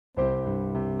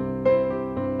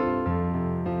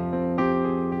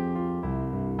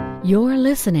You're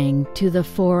listening to the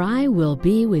For I Will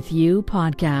Be With You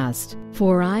podcast.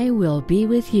 For I Will Be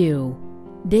With You.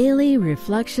 Daily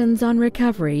reflections on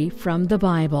recovery from the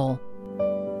Bible.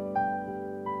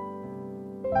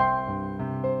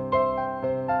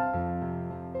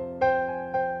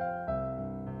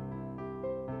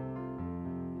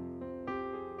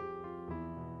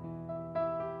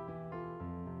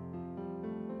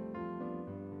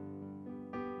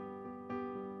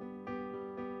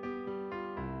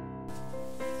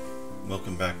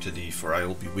 Welcome back to the For I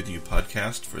Will Be With You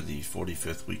podcast for the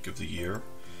 45th week of the year,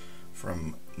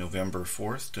 from November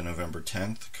 4th to November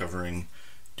 10th, covering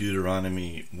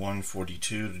Deuteronomy 1:42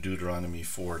 to Deuteronomy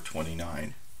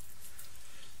 4:29.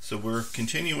 So we're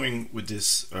continuing with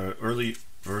this early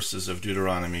verses of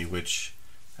Deuteronomy, which,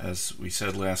 as we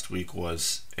said last week,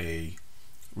 was a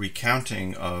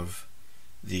recounting of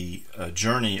the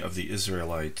journey of the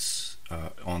Israelites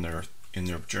in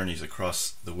their journeys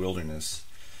across the wilderness.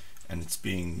 And it's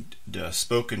being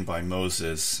spoken by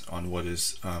Moses on what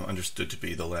is understood to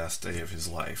be the last day of his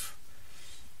life.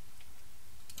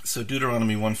 So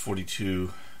Deuteronomy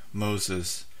 1:42,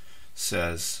 Moses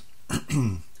says,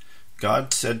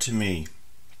 God said to me,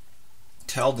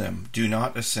 tell them, do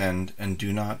not ascend and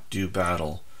do not do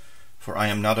battle, for I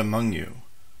am not among you,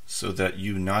 so that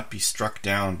you not be struck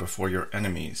down before your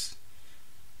enemies.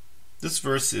 This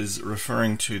verse is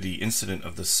referring to the incident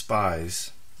of the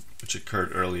spies, which occurred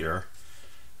earlier,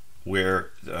 where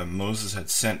Moses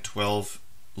had sent 12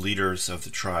 leaders of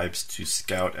the tribes to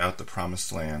scout out the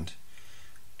promised land,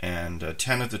 and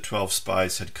 10 of the 12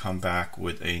 spies had come back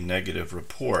with a negative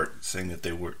report, saying that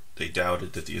they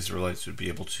doubted that the Israelites would be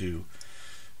able to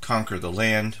conquer the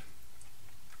land.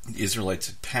 The Israelites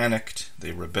had panicked,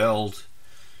 they rebelled,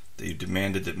 they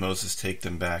demanded that Moses take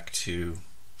them back to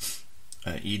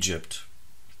Egypt.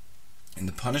 And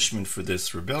the punishment for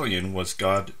this rebellion was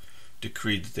God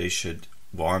decreed that they should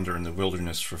wander in the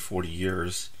wilderness for 40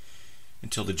 years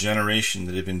until the generation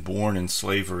that had been born in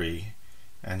slavery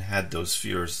and had those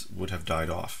fears would have died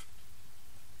off.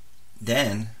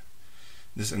 Then,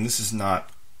 this is not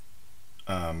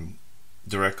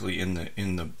directly in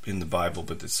the Bible,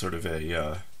 but it's sort of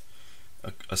a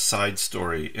side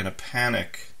story. In a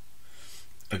panic,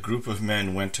 a group of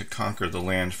men went to conquer the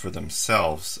land for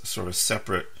themselves. A sort of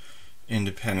separate,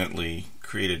 independently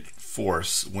created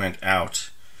force went out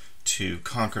to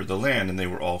conquer the land, and they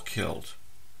were all killed.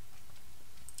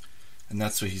 And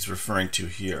that's what he's referring to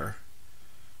here.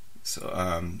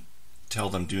 So tell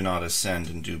them, do not ascend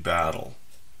and do battle.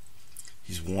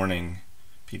 He's warning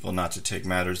people not to take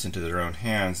matters into their own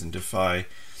hands and defy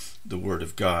the word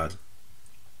of God.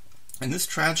 And this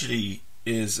tragedy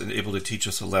is able to teach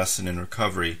us a lesson in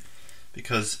recovery,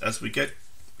 because as we get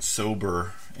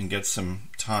sober and get some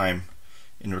time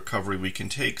in recovery, we can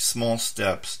take small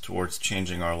steps towards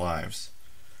changing our lives.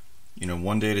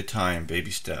 One day at a time,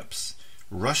 baby steps.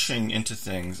 Rushing into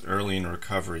things early in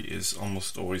recovery is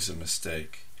almost always a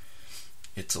mistake.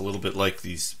 It's a little bit like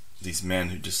these men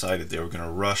who decided they were going to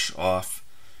rush off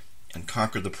and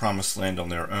conquer the promised land on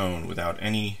their own without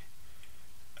any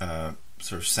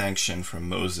sort of sanction from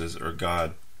Moses or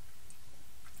God.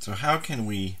 So how can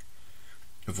we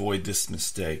avoid this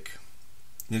mistake?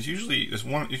 There's usually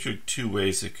two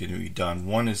ways it can be done.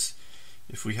 One is,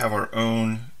 if we have our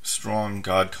own strong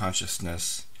God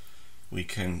consciousness, we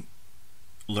can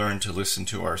learn to listen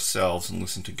to ourselves and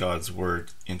listen to God's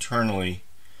word internally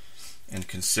and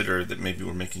consider that maybe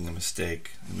we're making a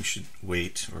mistake and we should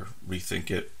wait or rethink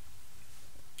it.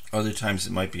 Other times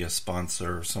it might be a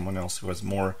sponsor or someone else who has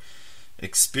more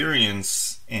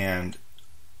experience and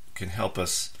can help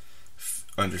us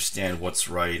understand what's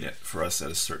right for us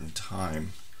at a certain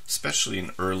time, especially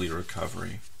in early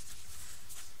recovery.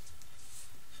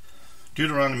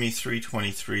 Deuteronomy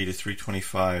 3:23 to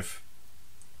 3:25,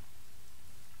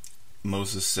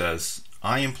 Moses says,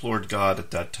 I implored God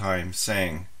at that time,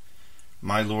 saying,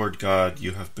 my Lord God,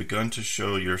 you have begun to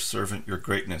show your servant your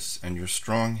greatness and your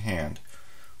strong hand.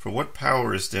 For what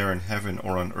power is there in heaven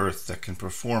or on earth that can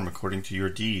perform according to your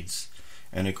deeds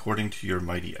and according to your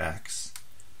mighty acts?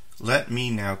 Let me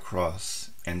now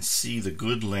cross and see the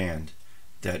good land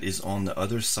that is on the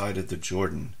other side of the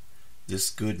Jordan, this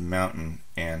good mountain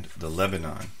and the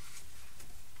Lebanon.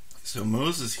 So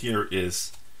Moses here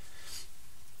is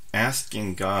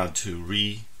asking God to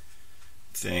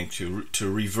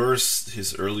reverse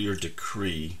his earlier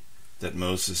decree that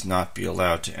Moses not be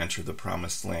allowed to enter the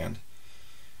promised land.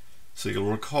 So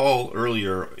you'll recall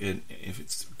earlier in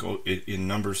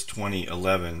Numbers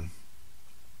 20:11,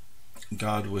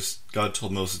 God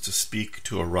told Moses to speak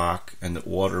to a rock, and that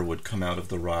water would come out of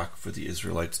the rock for the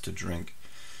Israelites to drink.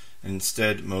 And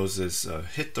instead, Moses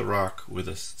hit the rock with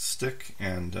a stick,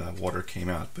 and water came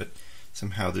out. But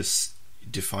somehow this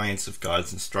defiance of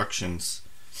God's instructions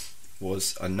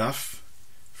was enough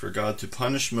for God to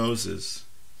punish Moses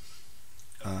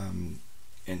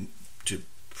and to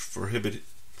prohibit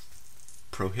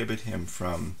him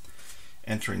from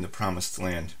entering the promised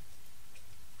land.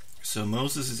 So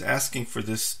Moses is asking for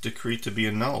this decree to be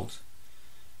annulled,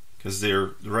 because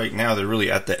right now they're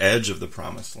really at the edge of the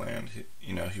promised land.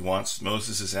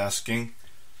 Moses is asking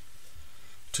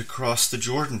to cross the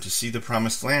Jordan to see the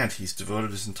promised land. He's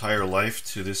devoted his entire life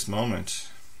to this moment.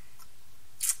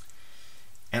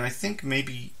 And I think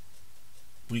maybe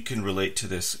we can relate to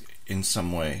this in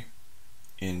some way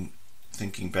in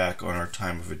thinking back on our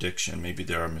time of addiction. Maybe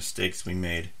there are mistakes we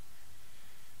made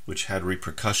which had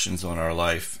repercussions on our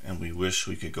life, and we wish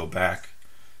we could go back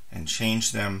and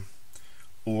change them,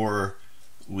 or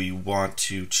we want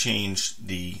to change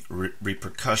the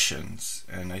repercussions.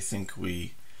 And I think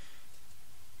a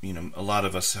lot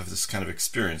of us have this kind of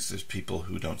experience. There's people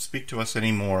who don't speak to us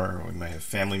anymore, or we might have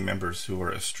family members who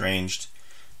are estranged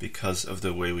because of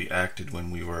the way we acted when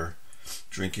we were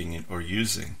drinking or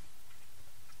using.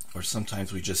 Or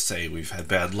sometimes we just say we've had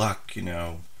bad luck,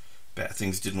 bad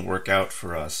things didn't work out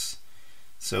for us.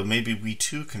 So maybe we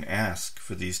too can ask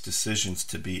for these decisions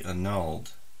to be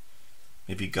annulled.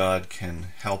 Maybe God can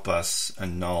help us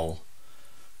annul,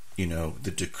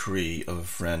 the decree of a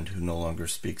friend who no longer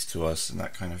speaks to us and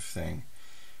that kind of thing.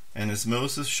 And as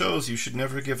Moses shows, you should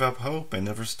never give up hope and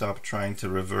never stop trying to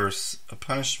reverse a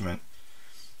punishment.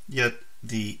 Yet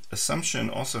the assumption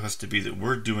also has to be that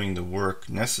we're doing the work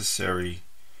necessary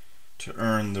to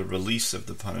earn the release of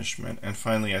the punishment. And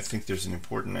finally, I think there's an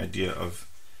important idea of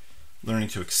learning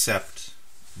to accept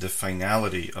the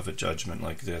finality of a judgment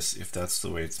like this, if that's the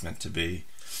way it's meant to be,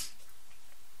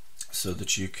 so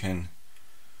that you can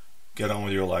get on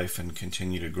with your life and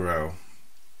continue to grow.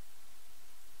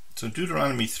 So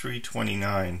Deuteronomy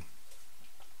 3:29,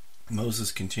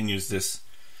 Moses continues this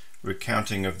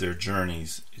recounting of their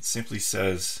journeys. It simply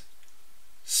says,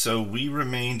 "So we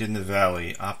remained in the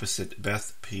valley opposite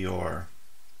Beth Peor."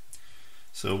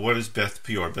 So what is Beth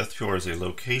Peor? Beth Peor is a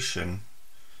location.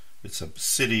 It's a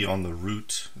city on the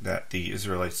route that the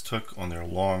Israelites took on their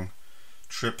long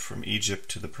trip from Egypt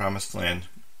to the Promised Land.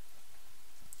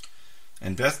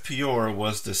 And Beth Peor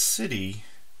was the city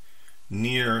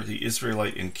near the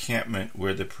Israelite encampment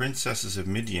where the princesses of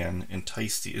Midian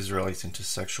enticed the Israelites into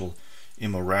sexual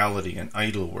immorality and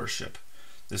idol worship.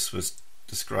 This was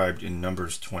described in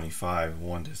Numbers 25,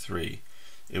 1-3.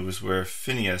 It was where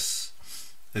Phinehas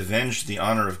avenged the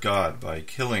honor of God by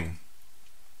killing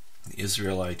the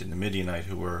Israelite and the Midianite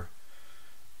who were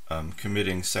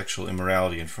committing sexual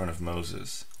immorality in front of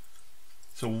Moses.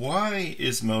 So why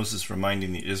is Moses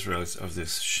reminding the Israelites of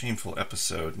this shameful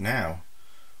episode now,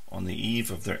 on the eve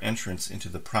of their entrance into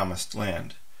the Promised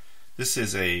Land? This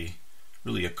is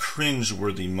really a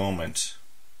cringe-worthy moment,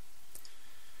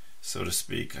 so to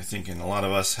speak. I think, and a lot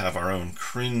of us have our own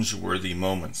cringe-worthy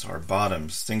moments, our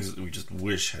bottoms, things that we just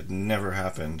wish had never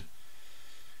happened,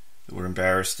 that we're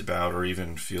embarrassed about or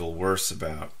even feel worse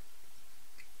about.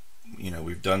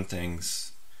 We've done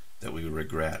things that we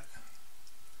regret.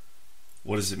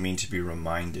 What does it mean to be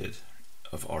reminded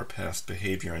of our past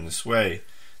behavior in this way?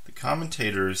 The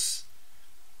commentators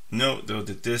note, though,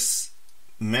 that this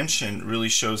mention really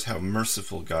shows how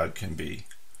merciful God can be.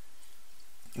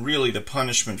 Really, the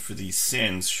punishment for these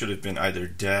sins should have been either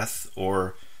death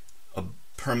or a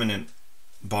permanent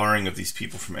barring of these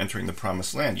people from entering the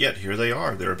Promised Land. Yet here they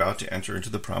are. They're about to enter into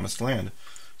the Promised Land.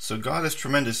 So God has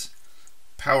tremendous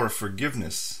power of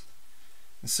forgiveness.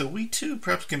 And so we too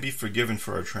perhaps can be forgiven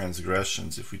for our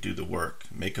transgressions if we do the work,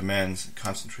 make amends, and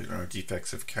concentrate on our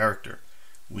defects of character.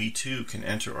 We too can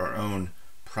enter our own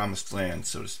Promised Land,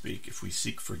 so to speak, if we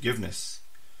seek forgiveness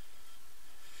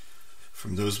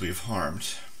from those we have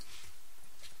harmed.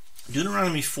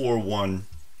 Deuteronomy 4:1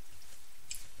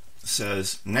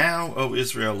 says, "Now, O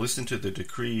Israel, listen to the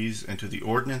decrees and to the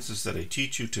ordinances that I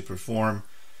teach you to perform,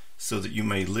 so that you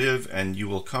may live and you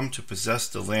will come to possess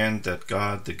the land that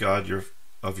God, the God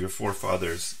of your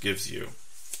forefathers, gives you."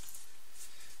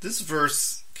 This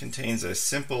verse contains a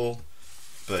simple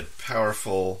but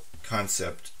powerful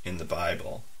concept in the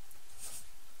Bible,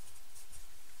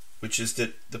 which is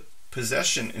that the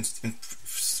possession,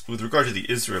 with regard to the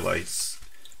Israelites,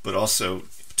 but also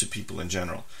to people in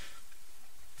general,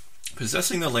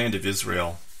 possessing the land of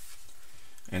Israel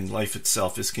and life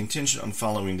itself is contingent on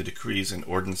following the decrees and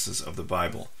ordinances of the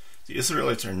Bible. The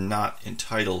Israelites are not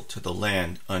entitled to the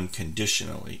land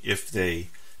unconditionally. If they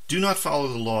do not follow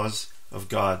the laws of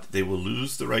God, they will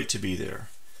lose the right to be there.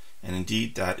 And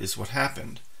indeed, that is what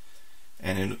happened.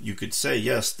 And you could say,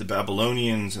 yes, the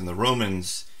Babylonians and the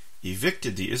Romans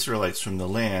evicted the Israelites from the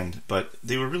land, but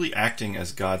they were really acting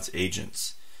as God's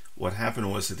agents. What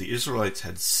happened was that the Israelites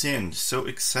had sinned so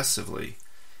excessively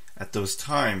at those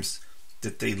times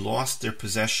that they lost their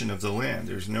possession of the land.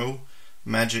 There's no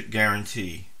magic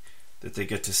guarantee that they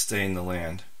get to stay in the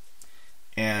land.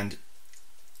 And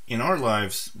in our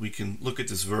lives, we can look at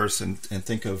this verse and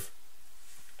think of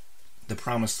the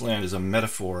promised land as a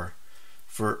metaphor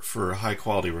for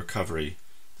high-quality recovery.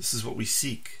 This is what we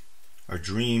seek. Our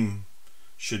dream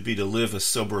should be to live a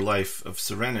sober life of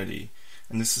serenity.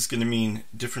 And this is going to mean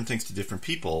different things to different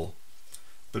people.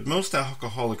 But most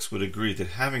alcoholics would agree that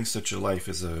having such a life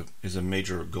is a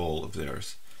major goal of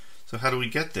theirs. So how do we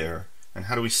get there? And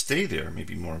how do we stay there,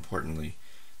 maybe more importantly?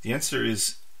 The answer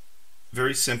is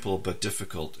very simple but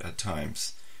difficult at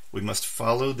times. We must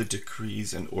follow the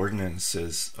decrees and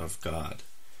ordinances of God.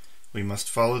 We must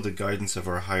follow the guidance of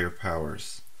our higher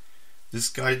powers. This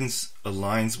guidance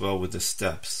aligns well with the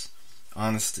steps: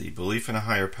 honesty, belief in a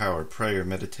higher power, prayer,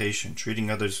 meditation, treating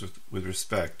others with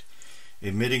respect,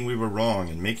 admitting we were wrong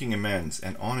and making amends,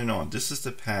 and on and on. This is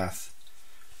the path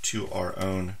to our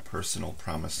own personal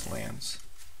promised lands.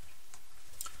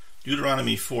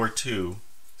 Deuteronomy 4:2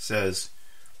 says,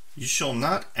 "You shall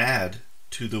not add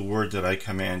to the word that I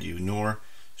command you, nor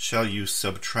shall you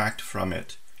subtract from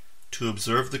it, to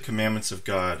observe the commandments of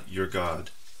God, your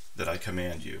God, that I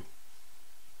command you."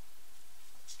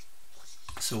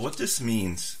 So what this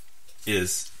means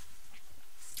is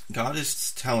God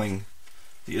is telling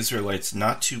the Israelites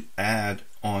not to add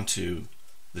onto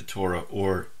the Torah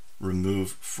or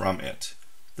remove from it.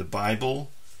 The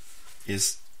Bible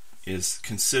is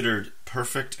considered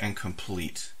perfect and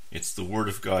complete. It's the Word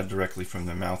of God directly from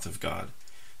the mouth of God.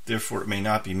 Therefore, it may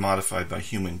not be modified by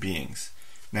human beings.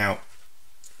 Now,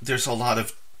 there's a lot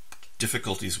of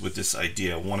difficulties with this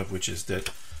idea, one of which is that,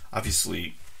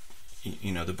 obviously,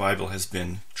 the Bible has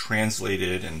been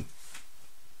translated and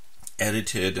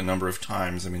edited a number of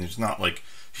times. I mean, it's not like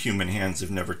human hands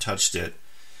have never touched it.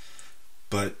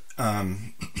 But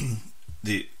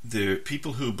the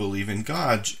people who believe in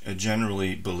God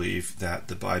generally believe that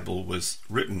the Bible was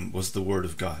the Word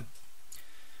of God.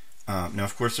 Now,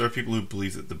 of course, there are people who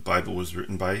believe that the Bible was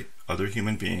written by other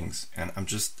human beings, and I'm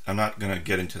not going to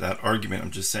get into that argument. I'm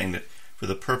just saying that for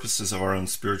the purposes of our own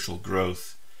spiritual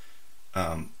growth,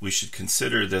 we should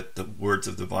consider that the words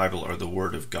of the Bible are the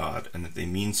Word of God, and that they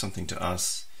mean something to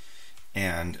us.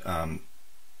 And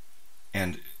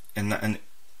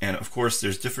of course,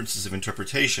 there's differences of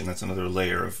interpretation. That's another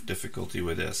layer of difficulty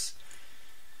with this.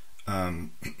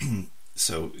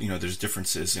 So, there's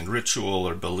differences in ritual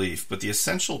or belief, but the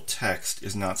essential text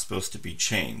is not supposed to be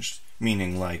changed.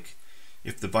 Meaning, like,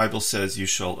 if the Bible says you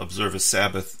shall observe a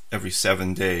Sabbath every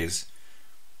 7 days,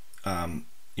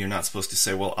 you're not supposed to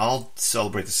say, well, I'll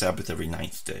celebrate the Sabbath every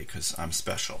 9th day because I'm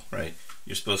special, right?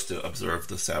 You're supposed to observe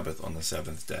the Sabbath on the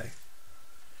 7th day.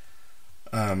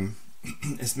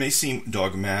 It may seem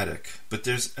dogmatic, but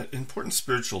there's an important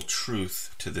spiritual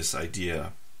truth to this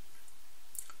idea.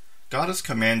 God has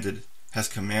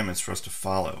commandments for us to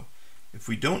follow. If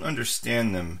we don't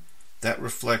understand them, that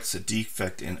reflects a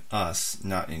defect in us,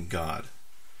 not in God.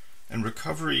 And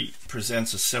recovery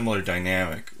presents a similar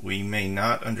dynamic. We may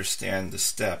not understand the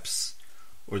steps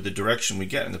or the direction we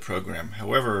get in the program.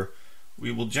 However,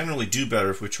 we will generally do better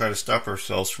if we try to stop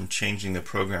ourselves from changing the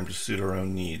program to suit our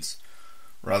own needs,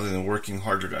 rather than working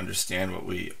harder to understand what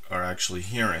we are actually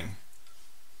hearing.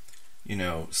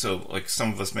 So like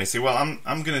some of us may say, well,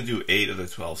 I'm going to do 8 of the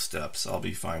 12 steps. I'll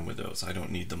be fine with those. I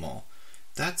don't need them all.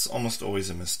 That's almost always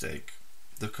a mistake.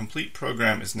 The complete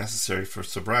program is necessary for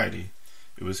sobriety.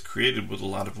 It was created with a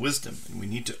lot of wisdom, and we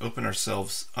need to open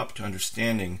ourselves up to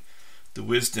understanding the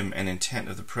wisdom and intent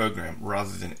of the program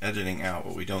rather than editing out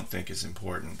what we don't think is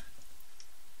important.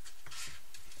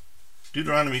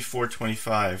 Deuteronomy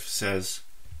 4:25 says,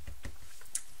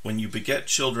 "When you beget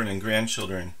children and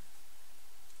grandchildren,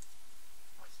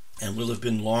 and will have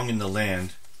been long in the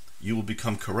land, you will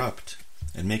become corrupt,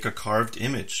 and make a carved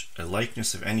image, a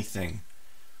likeness of anything,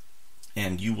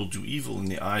 and you will do evil in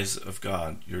the eyes of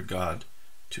God, your God,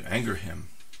 to anger him."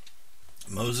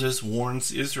 Moses warns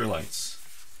the Israelites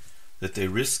that they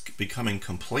risk becoming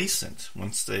complacent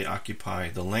once they occupy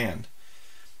the land.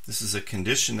 This is a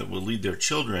condition that will lead their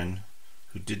children,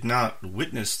 who did not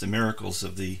witness the miracles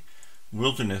of the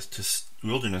wilderness,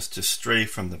 to stray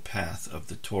from the path of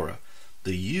the Torah.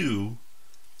 The "you"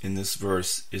 in this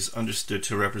verse is understood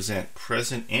to represent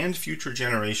present and future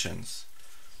generations,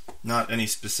 not any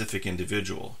specific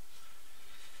individual.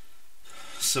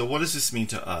 So what does this mean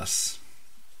to us?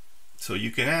 So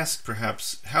you can ask,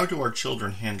 perhaps, how do our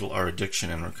children handle our addiction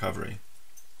and recovery?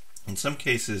 In some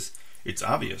cases, it's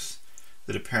obvious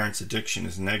that a parent's addiction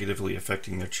is negatively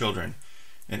affecting their children.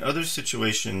 In other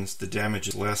situations, the damage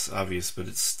is less obvious, but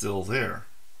it's still there.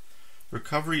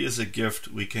 Recovery is a gift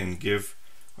we can give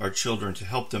our children to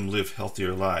help them live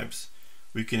healthier lives.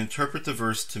 We can interpret the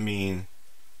verse to mean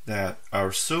that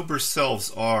our sober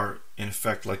selves are, in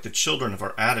effect, like the children of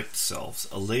our addict selves,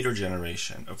 a later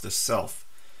generation of the self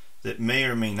that may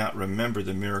or may not remember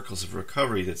the miracles of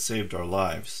recovery that saved our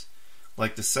lives.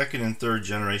 Like the second and third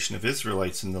generation of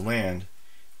Israelites in the land,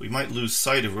 we might lose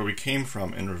sight of where we came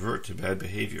from and revert to bad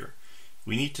behavior.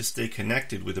 We need to stay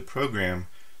connected with the program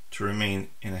to remain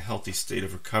in a healthy state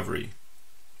of recovery.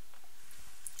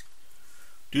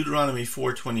 Deuteronomy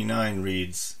 4:29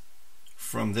 reads,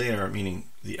 "From there," meaning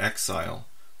the exile,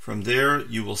 "from there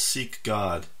you will seek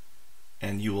God,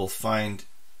 and you will find..."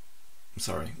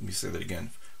 let me say that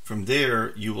again. "From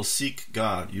there you will seek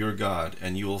God, your God,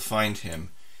 and you will find him,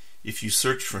 if you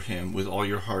search for him with all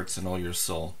your hearts and all your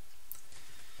soul."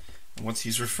 And what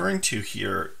he's referring to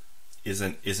here is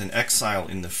an exile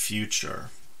in the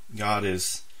future.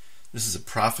 This is a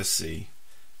prophecy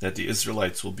that the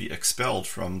Israelites will be expelled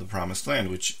from the promised land,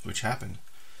 which happened.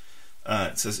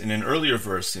 It says in an earlier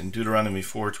verse in Deuteronomy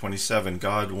 4:27,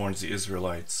 God warns the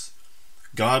Israelites,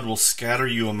 "God will scatter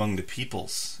you among the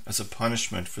peoples as a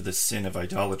punishment for the sin of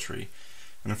idolatry."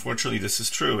 And unfortunately this is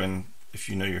true, and if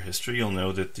you know your history, you'll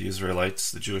know that the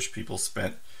Israelites, the Jewish people,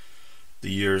 spent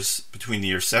the years between the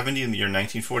year 70 and the year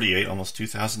 1948, almost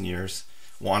 2,000 years,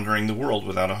 wandering the world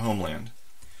without a homeland.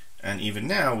 And even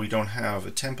now we don't have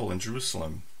a temple in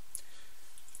Jerusalem.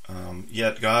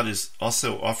 Yet God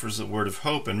also offers a word of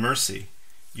hope and mercy.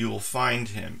 You will find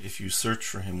him if you search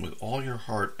for him with all your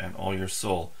heart and all your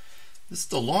soul.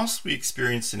 The loss we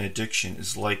experience in addiction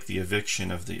is like the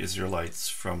eviction of the Israelites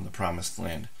from the promised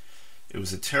land. It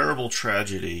was a terrible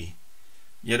tragedy,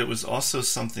 yet it was also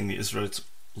something the Israelites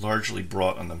largely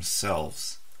brought on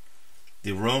themselves.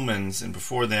 The Romans, and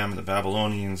before them the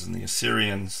Babylonians and the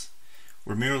Assyrians,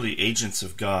 were merely agents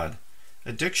of God.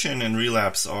 Addiction and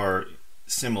relapse are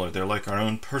similar. They're like our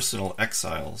own personal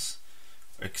exiles,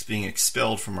 being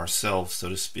expelled from ourselves, so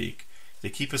to speak. They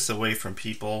keep us away from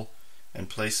people and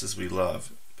places we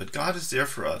love. But God is there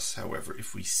for us, however,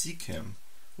 if we seek him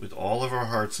with all of our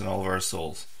hearts and all of our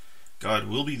souls. God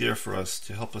will be there for us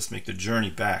to help us make the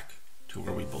journey back to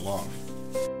where we belong.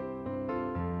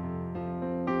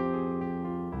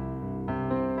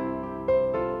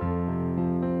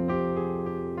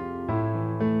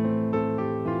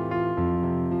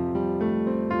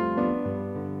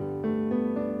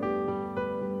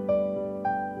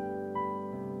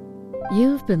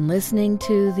 You've been listening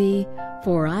to the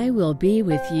For I Will Be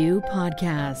With You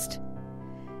podcast.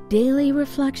 Daily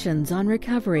reflections on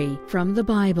recovery from the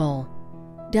Bible.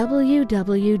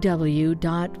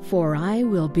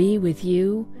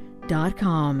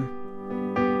 www.foriwillbewithyou.com